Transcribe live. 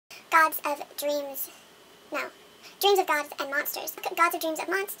Gods of Dreams. No. Dreams of Gods and Monsters. Gods of Dreams of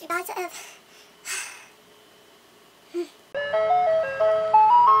Monsters. Gods of...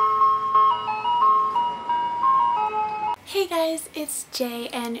 Hey guys, it's Jay,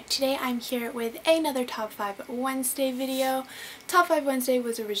 and today I'm here with another Top 5 Wednesday video. Top 5 Wednesday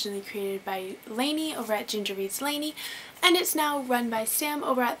was originally created by Lainey over at Ginger Reads Lainey, and it's now run by Sam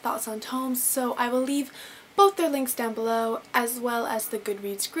over at Thoughts on Tomes, so I will leave both their links down below, as well as the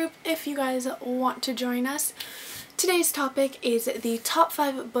Goodreads group if you guys want to join us. Today's topic is the top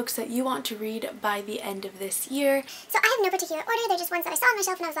 5 books that you want to read by the end of this year. So I have no particular order, they're just ones that I saw on my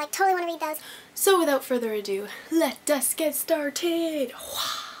shelf and I was like, totally want to read those. So without further ado, let us get started!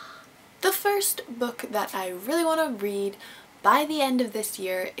 The first book that I really want to read by the end of this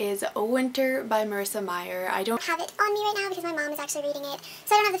year is Winter by Marissa Meyer. I don't have it on me right now because my mom is actually reading it,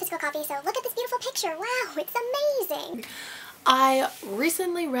 so I don't have the physical copy, so look at this beautiful picture. Wow, it's amazing! I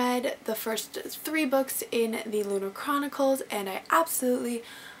recently read the first 3 books in the Lunar Chronicles and I absolutely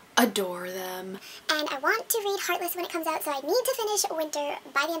adore them. And I want to read Heartless when it comes out, so I need to finish Winter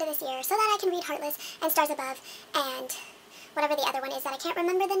by the end of this year so that I can read Heartless and Stars Above and whatever the other one is that I can't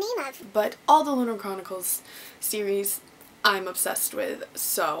remember the name of. But all the Lunar Chronicles series I'm obsessed with,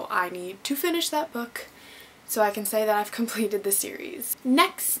 so I need to finish that book so I can say that I've completed the series.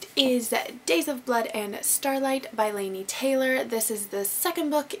 Next is Days of Blood and Starlight by Laini Taylor. This is the second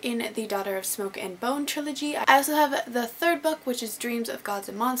book in the Daughter of Smoke and Bone trilogy. I also have the third book, which is Dreams of Gods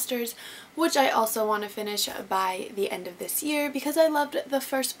and Monsters, which I also want to finish by the end of this year because I loved the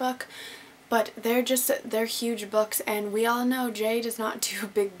first book, but they're huge books and we all know Jay does not do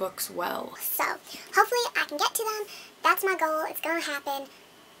big books well. So hopefully I can get to them. That's my goal. It's gonna happen.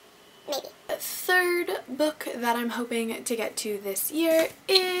 Maybe. The third book that I'm hoping to get to this year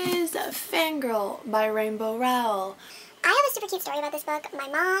is Fangirl by Rainbow Rowell. I have a super cute story about this book. My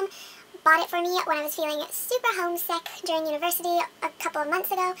mom bought it for me when I was feeling super homesick during university a couple of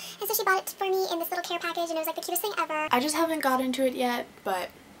months ago, and so she bought it for me in this little care package, and it was like the cutest thing ever. I just haven't got into it yet, but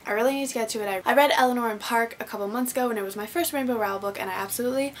I really need to get to it. I read Eleanor and Park a couple months ago and it was my first Rainbow Rowell book and I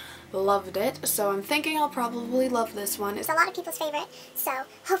absolutely loved it, so I'm thinking I'll probably love this one. It's a lot of people's favorite, so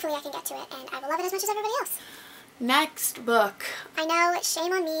hopefully I can get to it and I will love it as much as everybody else. Next book. I know,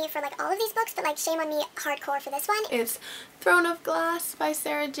 shame on me for like all of these books, but like shame on me hardcore for this one. It's Throne of Glass by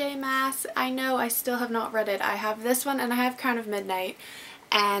Sarah J Maas. I know I still have not read it. I have this one and I have Crown of Midnight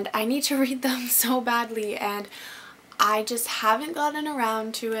and I need to read them so badly and I just haven't gotten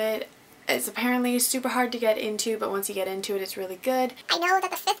around to it. It's apparently super hard to get into, but once you get into it, it's really good. I know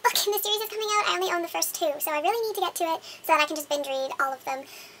that the 5th book in the series is coming out. I only own the first 2, so I really need to get to it so that I can just binge read all of them.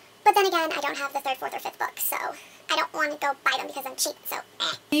 But then again, I don't have the 3rd, 4th, or 5th book, so I don't want to go buy them because I'm cheap, so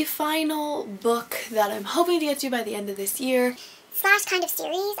eh. The final book that I'm hoping to get to by the end of this year / kind of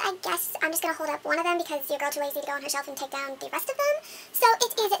series, I guess. I'm just going to hold up one of them because your girl too lazy to go on her shelf and take down the rest of them. So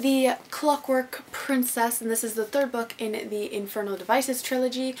it is The Clockwork Princess, and this is the 3rd book in the Infernal Devices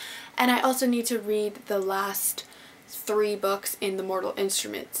trilogy, and I also need to read the last 3 books in the Mortal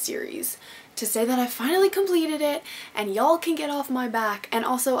Instruments series to say that I finally completed it and y'all can get off my back. And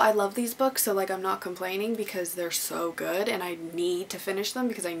also I love these books, so like I'm not complaining because they're so good and I need to finish them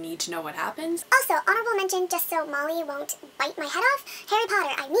because I need to know what happens. Also, honorable mention, just so Molly won't bite my head off, Harry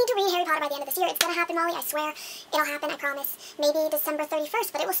Potter. I need to read Harry Potter by the end of this year. It's gonna happen, Molly, I swear. It'll happen, I promise. Maybe December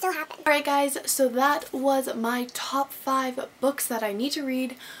 31st, but it will still happen. Alright guys, so that was my top 5 books that I need to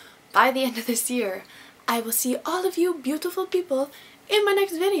read by the end of this year. I will see all of you beautiful people in my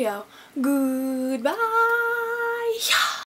next video. Goodbye!